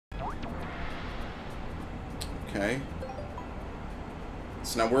Okay.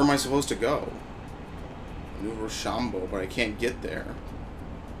 So now where am I supposed to go? New Rochambeau, but I can't get there.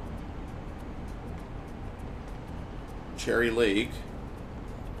 Cherry Lake.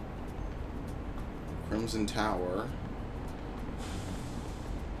 Crimson Tower.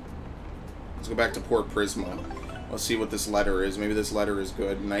 Let's go back to Port Prisma. Let's see what this letter is. Maybe this letter is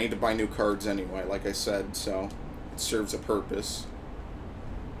good. And I need to buy new cards anyway, like I said, so it serves a purpose.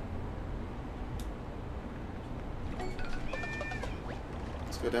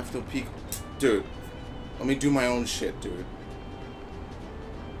 Let's go Daffodil Peak. Dude, let me do my own shit, dude.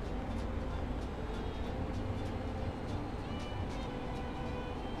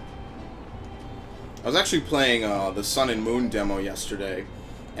 I was actually playing the Sun and Moon demo yesterday,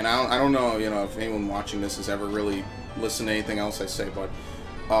 and I don't know, you know, if anyone watching this has ever really listened to anything else I say, but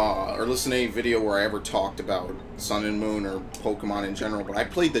or listened to any video where I ever talked about Sun and Moon or Pokemon in general. But I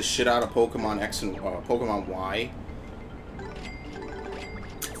played the shit out of Pokemon X and Pokemon Y.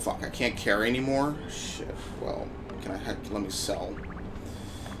 Fuck, I can't carry anymore. Shit. Well, let me sell.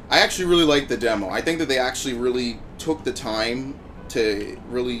 I actually really liked the demo. I think that they actually really took the time to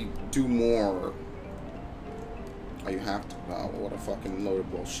really do more. Oh, you have to. Oh, what a fucking load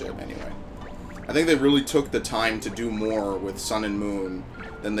of bullshit. Anyway, I think they really took the time to do more with Sun and Moon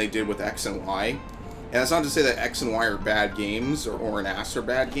than they did with X and Y. And that's not to say that X and Y are bad games or an Ass are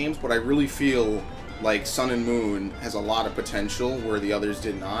bad games, but I really feel like Sun and Moon has a lot of potential where the others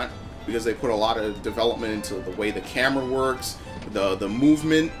did not, because they put a lot of development into the way the camera works, the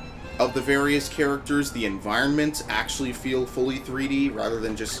movement of the various characters, the environments actually feel fully 3D rather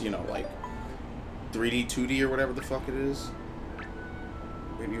than just, you know, like 3D, 2D, or whatever the fuck it is.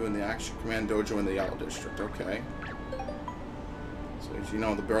 Maybe you in the Action Command Dojo in the Yellow District. Okay. So as you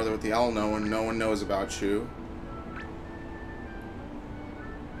know, the brother with the L, no one knows about you.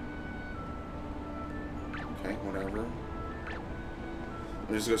 Okay, whatever. Let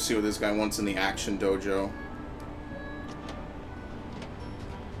me just go see what this guy wants in the Action Dojo.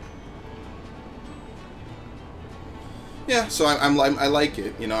 Yeah, so I like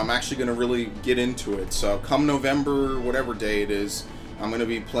it. You know, I'm actually going to really get into it. So come November, whatever day it is, I'm going to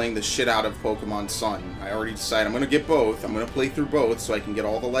be playing the shit out of Pokemon Sun. I already decided I'm going to get both. I'm going to play through both so I can get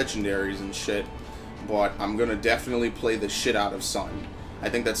all the legendaries and shit. But I'm going to definitely play the shit out of Sun. I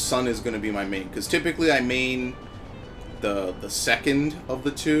think that Sun is going to be my main. Because typically I main the second of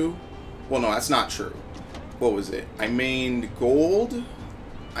the two. Well, no, that's not true. What was it? I mained Gold.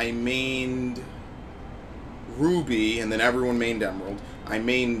 I mained Ruby, and then everyone mained Emerald. I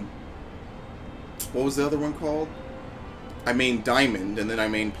mained... What was the other one called? I mained Diamond, and then I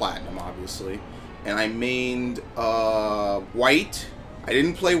mained Platinum, obviously. And I mained White. I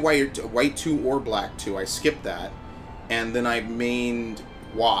didn't play White 2 or Black 2. I skipped that. And then I mained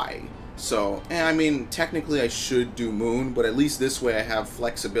Y. So, I mean, technically I should do Moon, but at least this way I have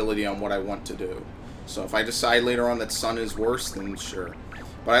flexibility on what I want to do. So if I decide later on that Sun is worse, then sure.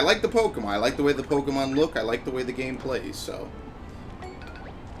 But I like the Pokemon. I like the way the Pokemon look. I like the way the game plays, so.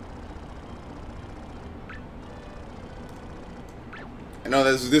 I know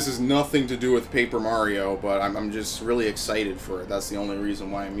this is nothing to do with Paper Mario, but I'm just really excited for it. That's the only reason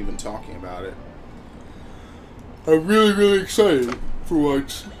why I'm even talking about it. I'm really, really excited for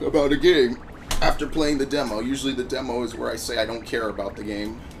once about a game after playing the demo. Usually the demo is where I say I don't care about the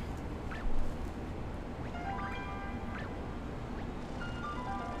game.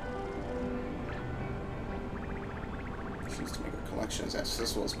 As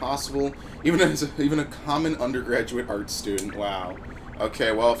accessible as possible, even a common undergraduate art student. Wow.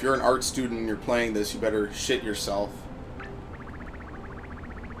 Okay, well, if you're an art student and you're playing this, you better shit yourself.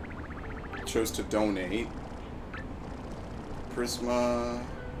 Chose to donate. Prisma.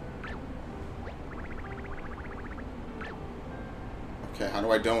 Okay, how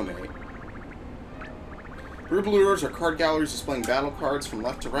do I donate? Rear blue doors are card galleries displaying battle cards from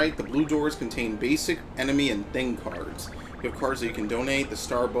left to right. The blue doors contain basic, enemy, and thing cards. You have cards that you can donate. The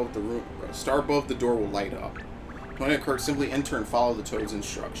star above the door will light up. Donate a card, simply enter and follow the toad's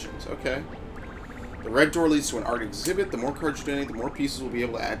instructions. Okay. The red door leads to an art exhibit. The more cards you donate, the more pieces we'll be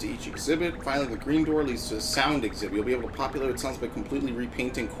able to add to each exhibit. Finally, the green door leads to a sound exhibit. You'll be able to populate sounds by completely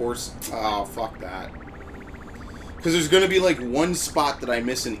repainting course. Oh, fuck that. Because there's going to be like one spot that I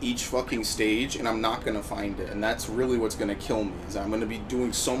miss in each fucking stage, and I'm not going to find it. And that's really what's going to kill me, is I'm going to be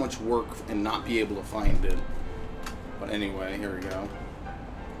doing so much work and not be able to find it. But anyway, here we go.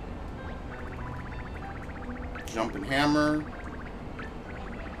 Jump and hammer.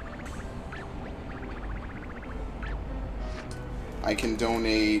 I can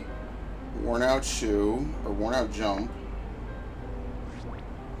donate worn out shoe or worn out jump.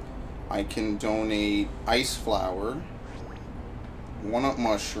 I can donate ice flower, 1-up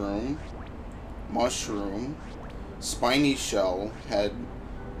mushroom, spiny shell, head,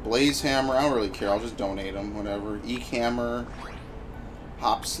 blaze hammer, I don't really care, I'll just donate them, whatever, eek hammer,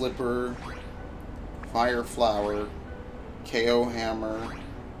 hop slipper, fire flower, KO hammer,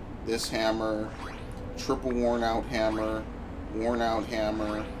 this hammer, triple worn out hammer,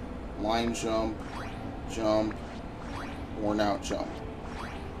 line jump, worn out jump.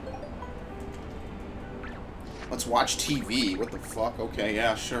 Let's watch TV. What the fuck? Okay,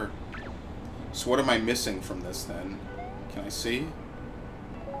 yeah, sure. So what am I missing from this then? Can I see?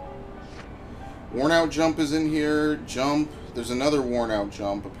 Worn out jump is in here. Jump. There's another worn out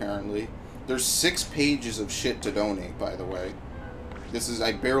jump, apparently. There's 6 pages of shit to donate, by the way. This is...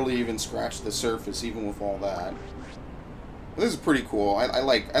 I barely even scratched the surface, even with all that. But this is pretty cool. I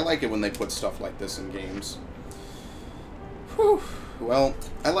like it when they put stuff like this in games. Whew. Well,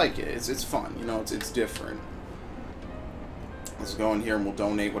 I like it. It's fun. You know, it's different. Let's go in here and we'll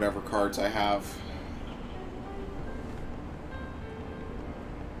donate whatever cards I have.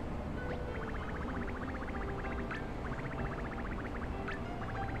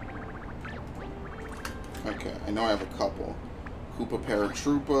 Okay, I know I have a couple. Koopa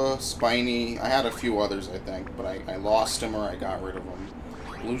Paratroopa, Spiny. I had a few others, I think, but I lost them or I got rid of them.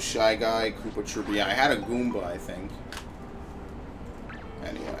 Blue Shy Guy, Koopa Troopa. Yeah, I had a Goomba, I think.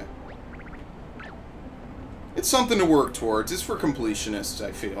 Anyway. It's something to work towards. It's for completionists,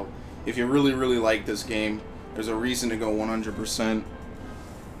 I feel. If you really, really like this game, there's a reason to go 100%.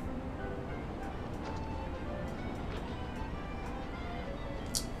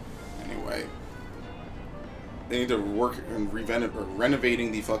 Anyway. They need to work on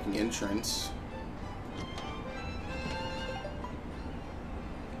renovating the fucking entrance.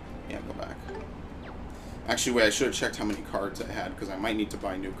 Yeah, go back. Actually, wait, I should have checked how many cards I had, because I might need to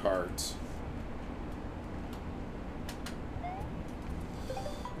buy new cards.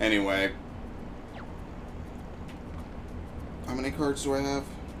 Anyway. How many cards do I have?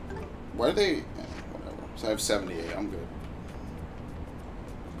 Why are they... whatever. So I have 78. I'm good.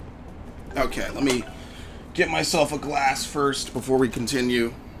 Okay, let me get myself a glass first before we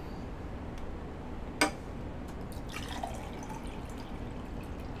continue.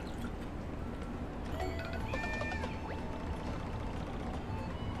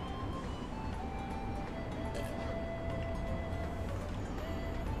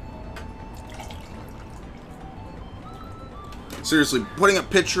 Seriously, putting a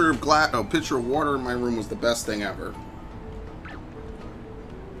pitcher of water in my room was the best thing ever.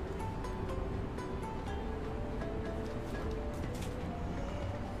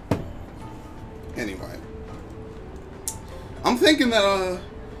 Anyway, I'm thinking that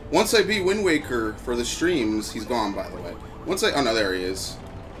once I beat Wind Waker for the streams, he's gone, by the way. Oh no, there he is.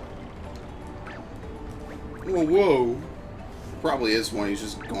 Whoa, whoa. Probably is one. He's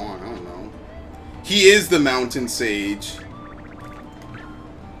just gone. I don't know. He is the Mountain Sage.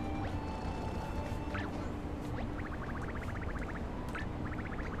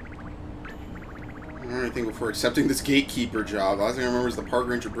 Anything before accepting this gatekeeper job. The last thing I remember is the park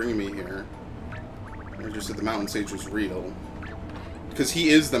ranger bringing me here. I just said the Mountain Sage was real. Because he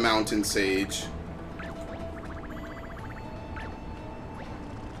is the Mountain Sage.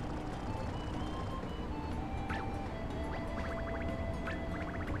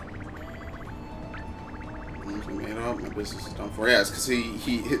 I made up. My business is done for. Yeah, it's because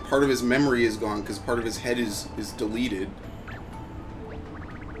he part of his memory is gone because part of his head is deleted.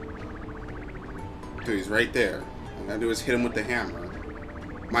 Dude, he's right there. All I gotta do is hit him with the hammer.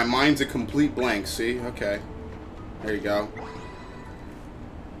 My mind's a complete blank, see? Okay. There you go.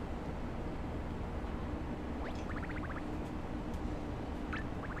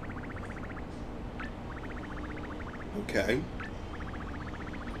 Okay.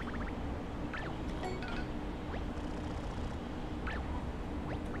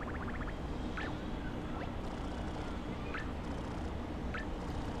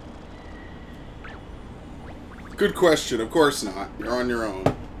 Good question. Of course not. You're on your own.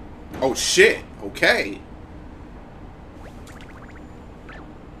 Oh shit. Okay.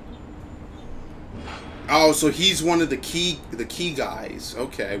 Oh, so he's one of the key guys.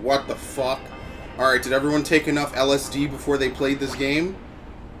 Okay. What the fuck? All right. Did everyone take enough LSD before they played this game?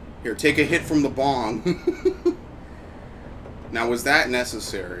 Here, take a hit from the bong. Now, was that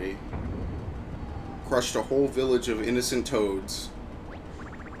necessary? Crushed a whole village of innocent toads.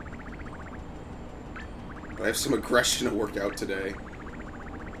 I have some aggression to work out today.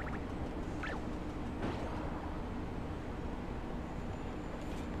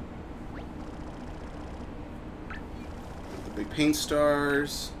 The big paint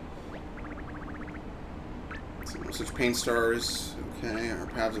stars. Such paint stars. Okay, our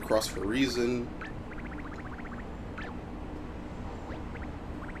paths across for a reason.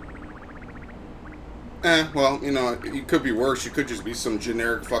 Well, you know, it could be worse. You could just be some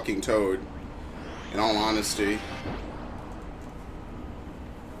generic fucking toad. In all honesty.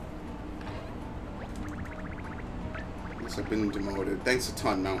 Guess I've been demoted. Thanks a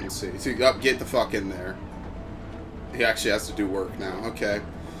ton, Mountain City. So, get the fuck in there. He actually has to do work now. Okay.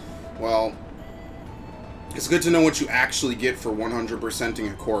 Well, it's good to know what you actually get for 100%ing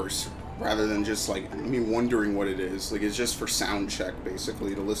a course, rather than just, like, me wondering what it is. Like, it's just for sound check,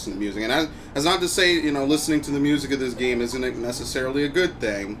 basically, to listen to music. And that's not to say, you know, listening to the music of this game isn't necessarily a good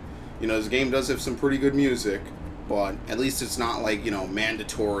thing. You know, this game does have some pretty good music, but at least it's not, like, you know,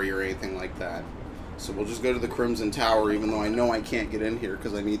 mandatory or anything like that. So we'll just go to the Crimson Tower, even though I know I can't get in here,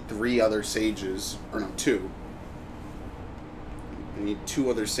 because I need 3 other sages. Or no, 2. I need 2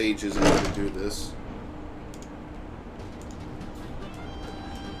 other sages in order to do this.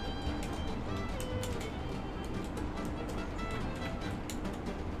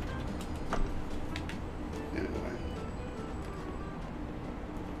 Anyway.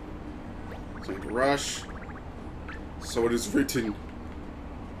 So I need to rush. So it is written.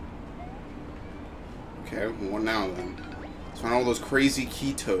 Okay, what now then? Let's find all those crazy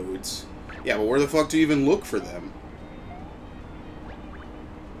key toads. Yeah, but where the fuck do you even look for them?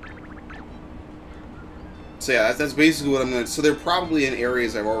 So yeah, that's basically what I'm gonna... So they're probably in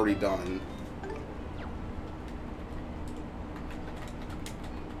areas I've already done.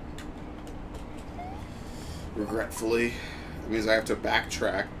 Regretfully. That means I have to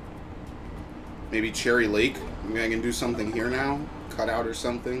backtrack. Maybe Cherry Lake? Maybe I can do something here now? Cut out or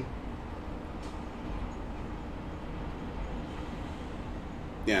something?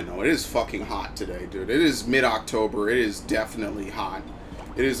 Yeah, no, it is fucking hot today, dude. It is mid-October. It is definitely hot.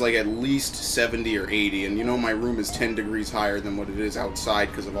 It is like at least 70 or 80, and you know my room is 10 degrees higher than what it is outside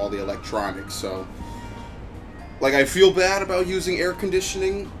because of all the electronics, so... Like, I feel bad about using air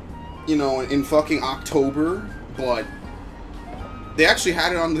conditioning, you know, in fucking October, but... They actually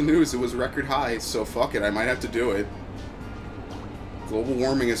had it on the news. It was record high, so fuck it. I might have to do it. Global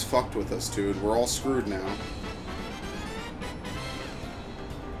warming is fucked with us, dude. We're all screwed now.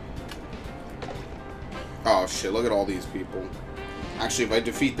 Oh shit, look at all these people. Actually, if I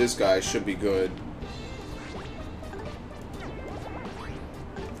defeat this guy, I should be good.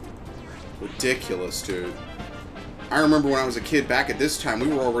 Ridiculous, dude. I remember when I was a kid, back at this time, we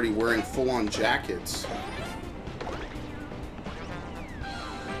were already wearing full-on jackets.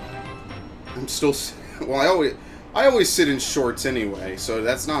 I'm still... Well, I always sit in shorts anyway, so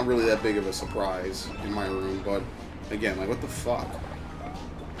that's not really that big of a surprise in my room, but... Again, like, what the fuck?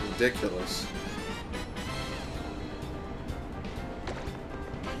 Ridiculous.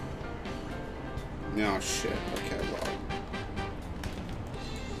 No, shit. Okay, well.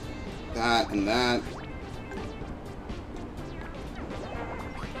 That and that.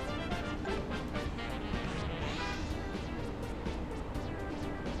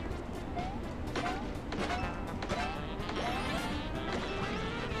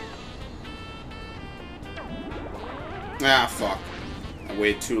 Ah, fuck. I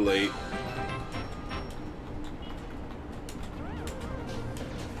waited too late.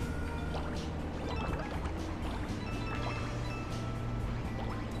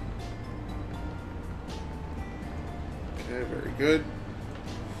 Okay, very good.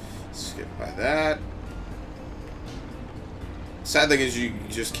 Skip by that. Sad thing is you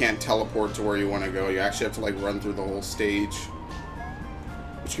just can't teleport to where you want to go. You actually have to, like, run through the whole stage.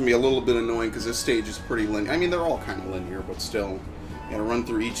 Which can be a little bit annoying because this stage is pretty linear. I mean, they're all kind of linear, but still. You gotta run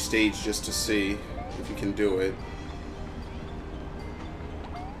through each stage just to see if you can do it.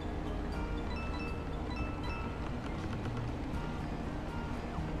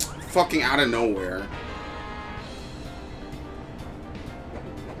 Fucking out of nowhere.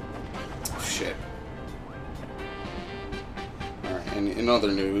 Shit. Alright, and in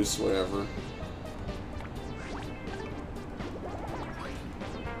other news, whatever.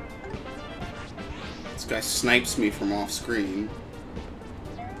 This guy snipes me from off screen.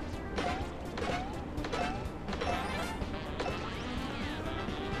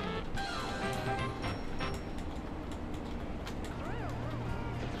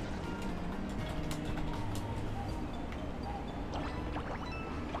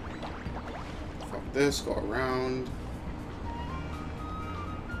 Fuck this, go around.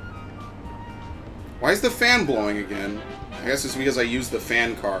 Why is the fan blowing again? I guess it's because I used the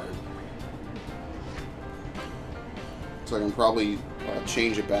fan card. So I can probably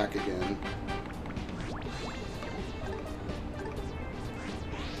change it back again.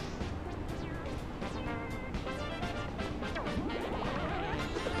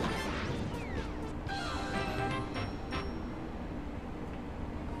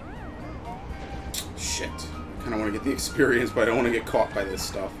 to get the experience, but I don't want to get caught by this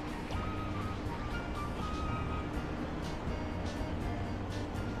stuff.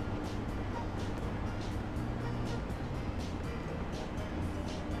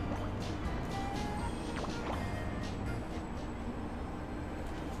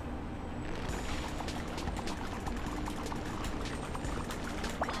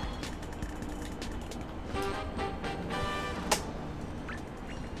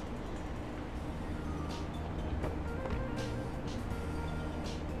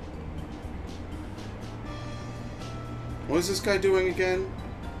 What is this guy doing again?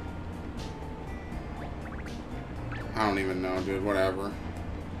 I don't even know, dude. Whatever.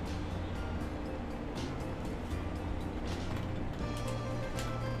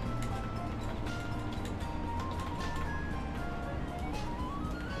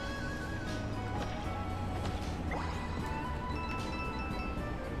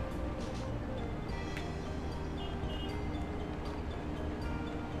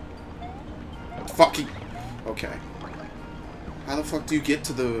 Fucking... Okay. How the fuck do you get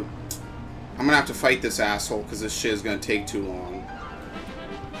to the... I'm gonna have to fight this asshole because this shit is gonna take too long.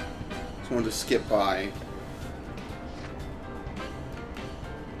 Just wanted to skip by.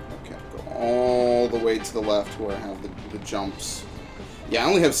 Okay, go all the way to the left where I have the jumps. Yeah, I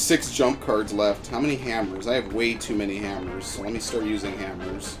only have 6 jump cards left. How many hammers? I have way too many hammers, so let me start using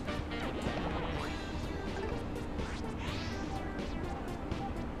hammers.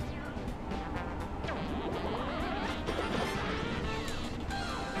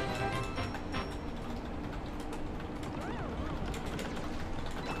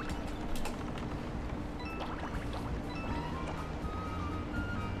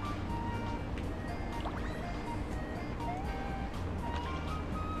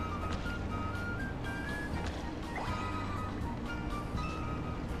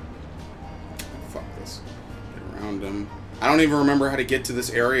 I don't even remember how to get to this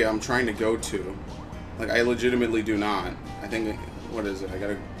area I'm trying to go to. Like, I legitimately do not. I think... What is it? I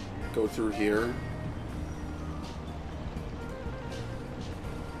gotta go through here.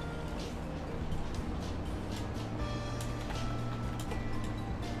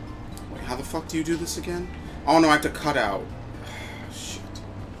 Wait, how the fuck do you do this again? Oh no, I have to cut out. Shit.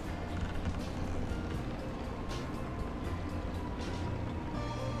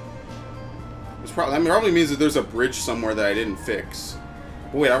 That probably means that there's a bridge somewhere that I didn't fix.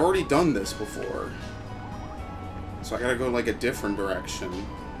 But wait, I've already done this before. So I gotta go like a different direction.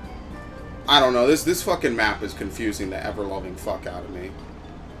 I don't know, this fucking map is confusing the ever-loving fuck out of me.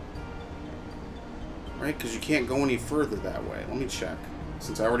 Right, because you can't go any further that way. Let me check,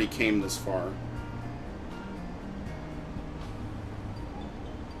 since I already came this far.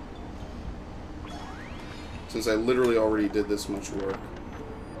 Since I literally already did this much work.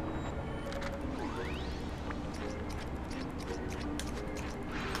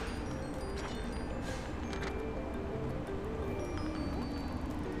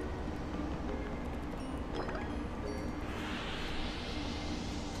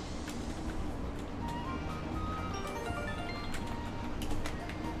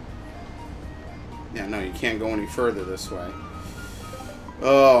 Yeah, no, you can't go any further this way.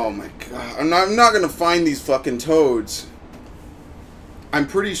 Oh my god. I'm not gonna find these fucking toads. I'm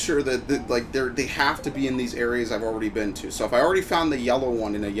pretty sure that like, they have to be in these areas I've already been to. So if I already found the yellow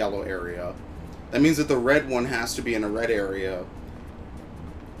one in a yellow area, that means that the red one has to be in a red area.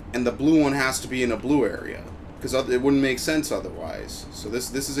 And the blue one has to be in a blue area. Because it wouldn't make sense otherwise. So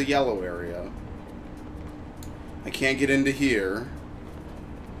this is a yellow area. I can't get into here.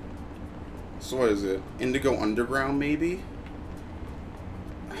 So what is it? Indigo Underground, maybe?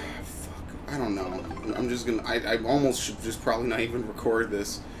 Fuck. I don't know. I'm just gonna... I almost should just probably not even record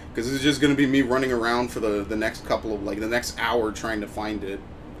this. Because it's just gonna be me running around for the next couple of... Like, the next hour trying to find it.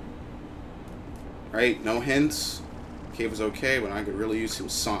 Right? No hints? Cave was okay, but I could really use some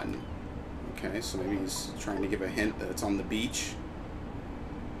sun. Okay, so maybe he's trying to give a hint that it's on the beach.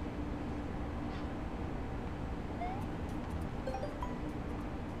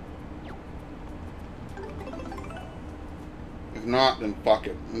 If not, then fuck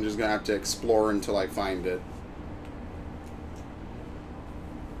it. I'm just gonna have to explore until I find it.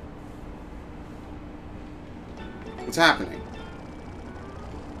 What's happening?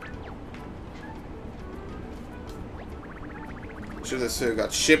 Should have said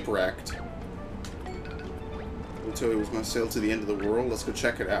got shipwrecked. Until he was gonna sail to the end of the world. Let's go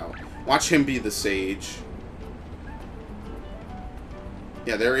check it out. Watch him be the sage.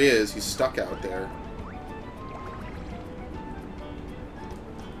 Yeah, there he is. He's stuck out there.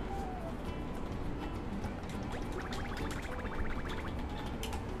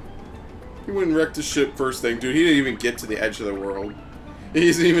 He went and wrecked his ship first thing. Dude, he didn't even get to the edge of the world. He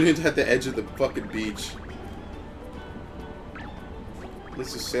isn't even at the edge of the fucking beach. At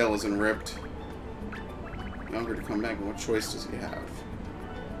least his sail isn't ripped. Younger to come back, and what choice does he have?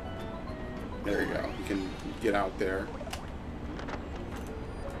 There you go. He can get out there.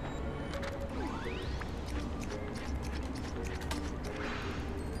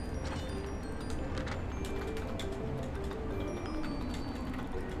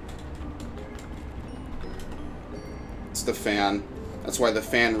 It's the fan. That's why the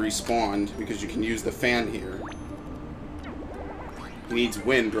fan respawned, because you can use the fan here. He needs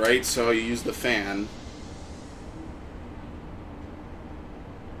wind, right? So you use the fan.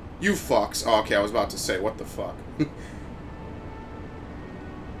 You fucks. Oh, okay, I was about to say, what the fuck?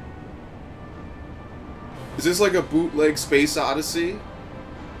 Is this like a bootleg Space Odyssey?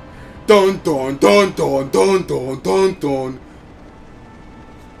 Dun dun dun dun dun dun dun dun.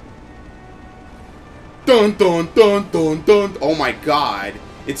 Dun dun dun dun dun. Oh my god.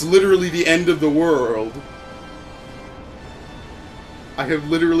 It's literally the end of the world. I have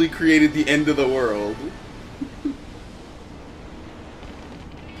literally created the end of the world.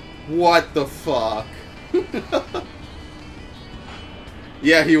 What the fuck?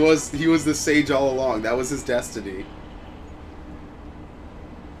 Yeah, he was the sage all along. That was his destiny.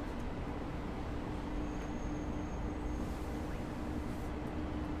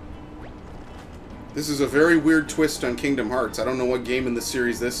 This is a very weird twist on Kingdom Hearts. I don't know what game in the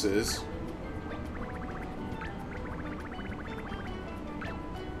series this is.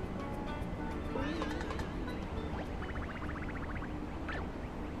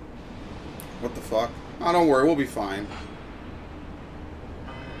 What the fuck? Oh, don't worry, we'll be fine.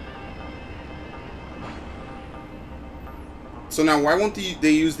 So now, why won't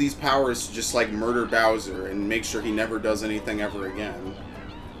they use these powers to just, like, murder Bowser and make sure he never does anything ever again?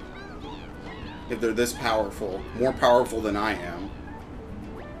 If they're this powerful. More powerful than I am.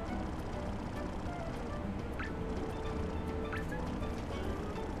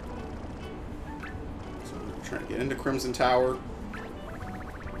 So we're trying to get into Crimson Tower.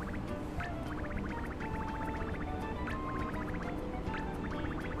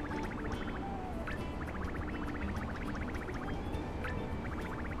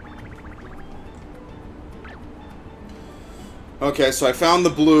 Okay, so I found the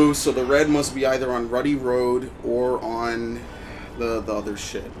blue, so the red must be either on Ruddy Road or on the other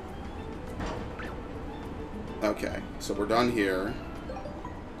shit. Okay, so we're done here.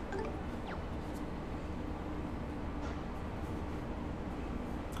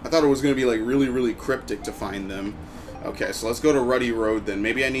 I thought it was going to be like really, really cryptic to find them. Okay, so let's go to Ruddy Road then.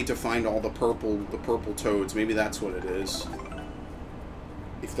 Maybe I need to find all the purple toads. Maybe that's what it is.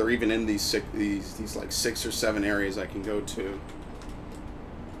 If they're even in these like 6 or 7 areas I can go to.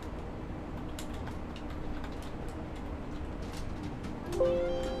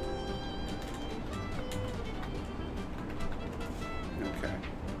 Okay.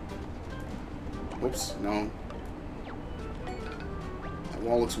 Oops, no. That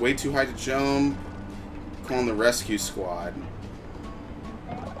wall looks way too high to jump. Calling the rescue squad.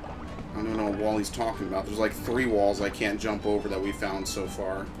 I don't know what wall he's talking about. There's like 3 walls I can't jump over that we found so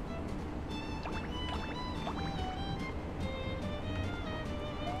far.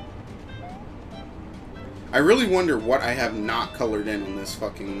 I really wonder what I have not colored in this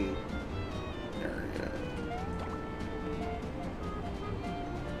fucking area.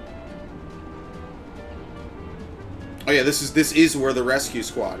 Oh yeah, this is where the rescue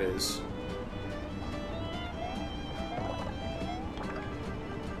squad is.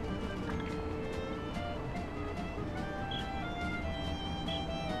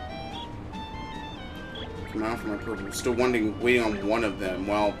 Come out for my purple. Still waiting on one of them.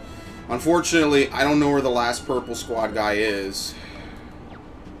 Well, unfortunately, I don't know where the last purple squad guy is.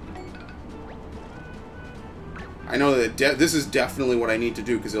 I know that this is definitely what I need to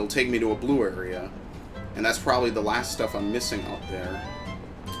do because it'll take me to a blue area. And that's probably the last stuff I'm missing out there.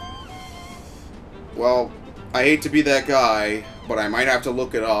 Well, I hate to be that guy, but I might have to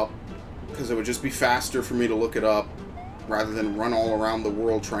look it up because it would just be faster for me to look it up rather than run all around the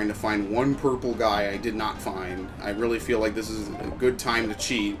world trying to find one purple guy I did not find. I really feel like this is a good time to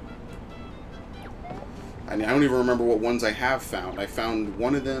cheat. I mean, I don't even remember what ones I have found. I found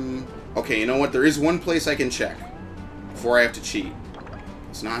one of them. Okay, you know what? There is one place I can check before I have to cheat.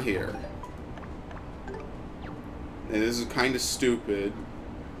 It's not here. And this is kind of stupid.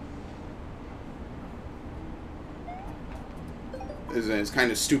 It's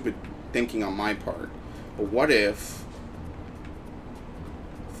kind of stupid thinking on my part. But what if...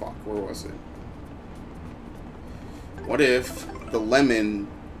 Fuck, where was it? What if the lemon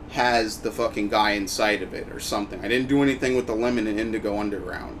has the fucking guy inside of it or something. I didn't do anything with the lemon and indigo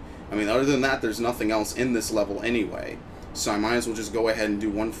underground. I mean, other than that, there's nothing else in this level anyway. So I might as well just go ahead and do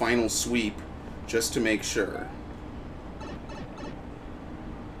one final sweep just to make sure.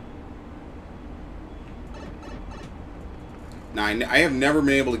 Now, I have never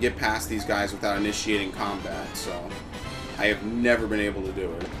been able to get past these guys without initiating combat, so I have never been able to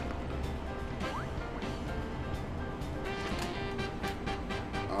do it.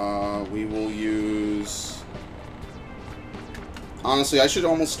 We will use... Honestly, I should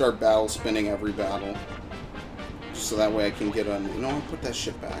almost start battle spinning every battle. Just so that way I can get on... You know, I'll put that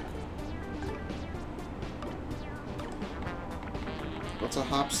shit back. What's a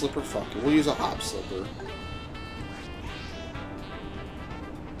hop slipper? Fuck it. We'll use a hop slipper.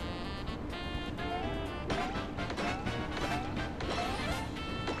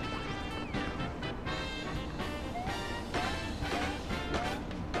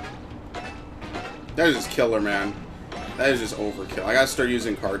 That is just killer, man. That is just overkill. I gotta start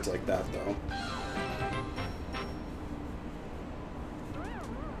using cards like that, though.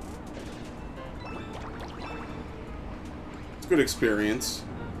 It's a good experience.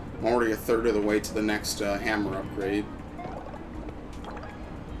 I'm already a third of the way to the next hammer upgrade.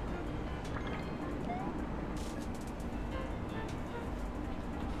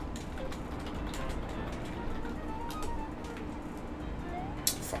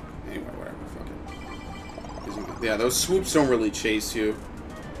 Fuck. Anyway, whatever. Fuck it. Yeah, those swoops don't really chase you.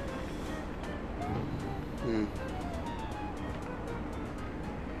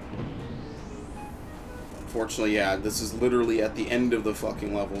 Unfortunately, yeah, this is literally at the end of the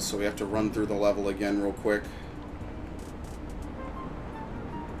fucking level, so we have to run through the level again real quick.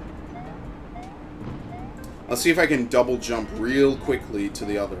 Let's see if I can double jump real quickly to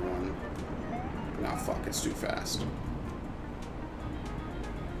the other one. Nah, fuck, it's too fast.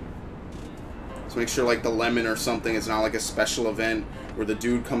 So make sure, like, the lemon or something is not like a special event where the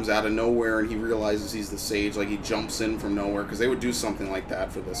dude comes out of nowhere and he realizes he's the sage, like he jumps in from nowhere, because they would do something like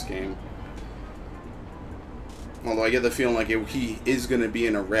that for this game. Although I get the feeling like he is going to be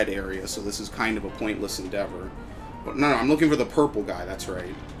in a red area, so this is kind of a pointless endeavor. But no, I'm looking for the purple guy, that's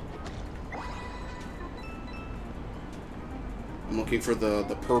right. I'm looking for the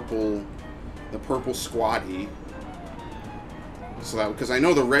purple squatty. So that, because I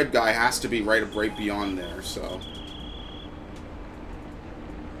know the red guy has to be right beyond there, so.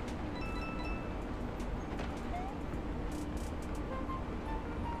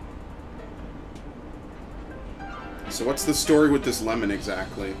 So what's the story with this lemon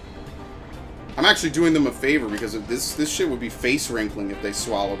exactly? I'm actually doing them a favor because of this shit would be face wrinkling if they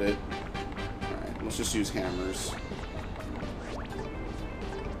swallowed it. Alright, let's just use hammers.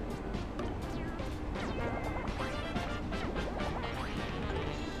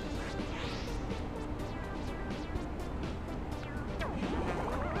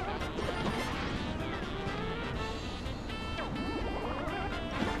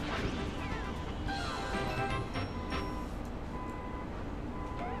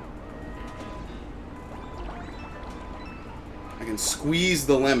 I can squeeze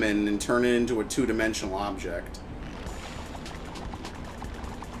the lemon and turn it into a two-dimensional object.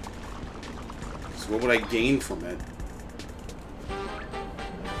 So what would I gain from it?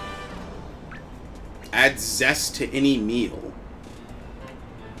 Add zest to any meal.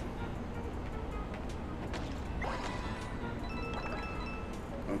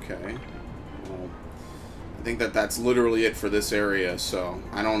 Okay. Well, I think that's literally it for this area, so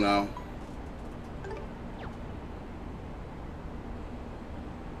I don't know.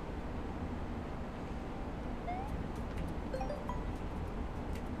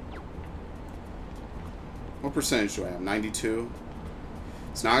 What percentage do I have? 92?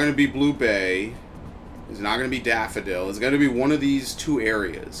 It's not going to be Blue Bay. It's not going to be Daffodil. It's going to be one of these two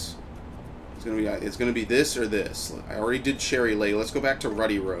areas. It's going to be this or this. I already did Cherry Lake. Let's go back to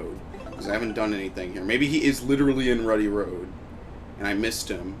Ruddy Road, because I haven't done anything here. Maybe he is literally in Ruddy Road, and I missed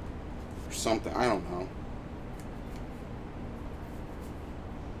him. Or something. I don't know.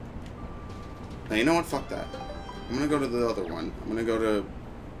 Now, you know what? Fuck that. I'm going to go to the other one. I'm going to go to...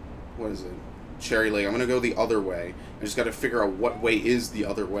 What is it? Cherry Lake. I'm going to go the other way. I just got to figure out what way is the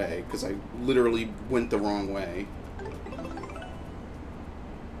other way, because I literally went the wrong way.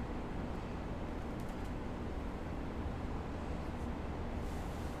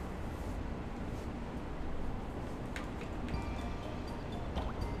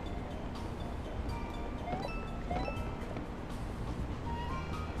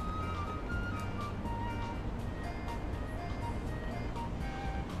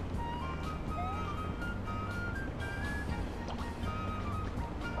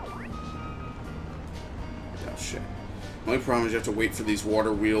 Only problem is you have to wait for these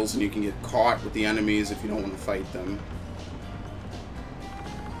water wheels, and you can get caught with the enemies if you don't want to fight them.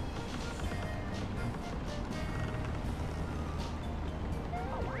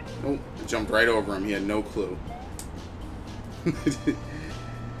 Oh, I jumped right over him. He had no clue. Okay,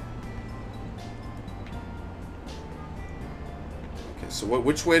 so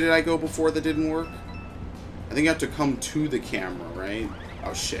which way did I go before that didn't work? I think you have to come to the camera, right?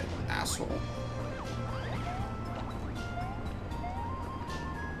 Oh shit, asshole.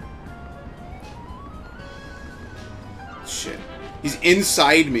 Shit. He's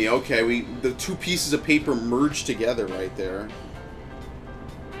inside me. Okay, the two pieces of paper merged together right there.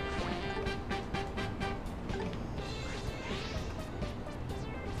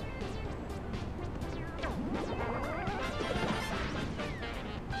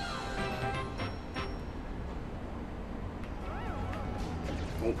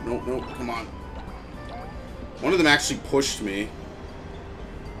 Nope, come on. One of them actually pushed me.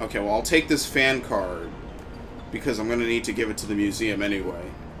 Okay, well, I'll take this fan card, because I'm going to need to give it to the museum anyway.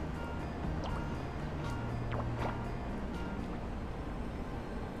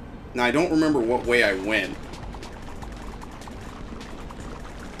 Now, I don't remember what way I went.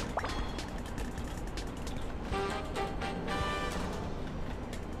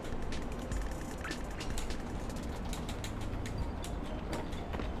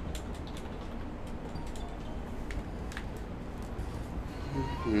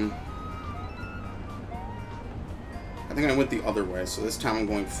 I think I went the other way, so this time I'm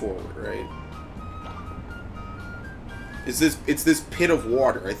going forward, right? It's this pit of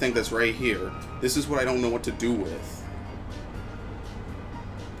water. I think that's right here. This is what I don't know what to do with.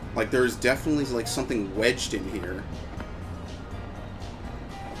 Like, there's definitely, like, something wedged in here.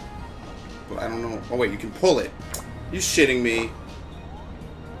 But I don't know. Oh, wait, you can pull it. You shitting me.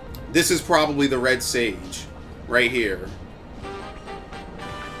 This is probably the red sage. Right here.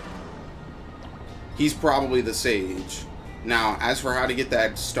 He's probably the sage. Now, as for how to get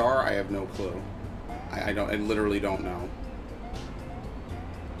that star, I have no clue. I literally don't know.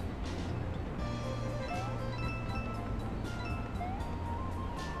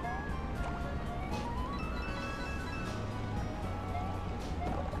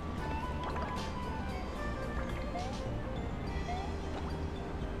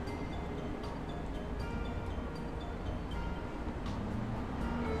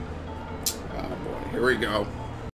 Oh boy, here we go.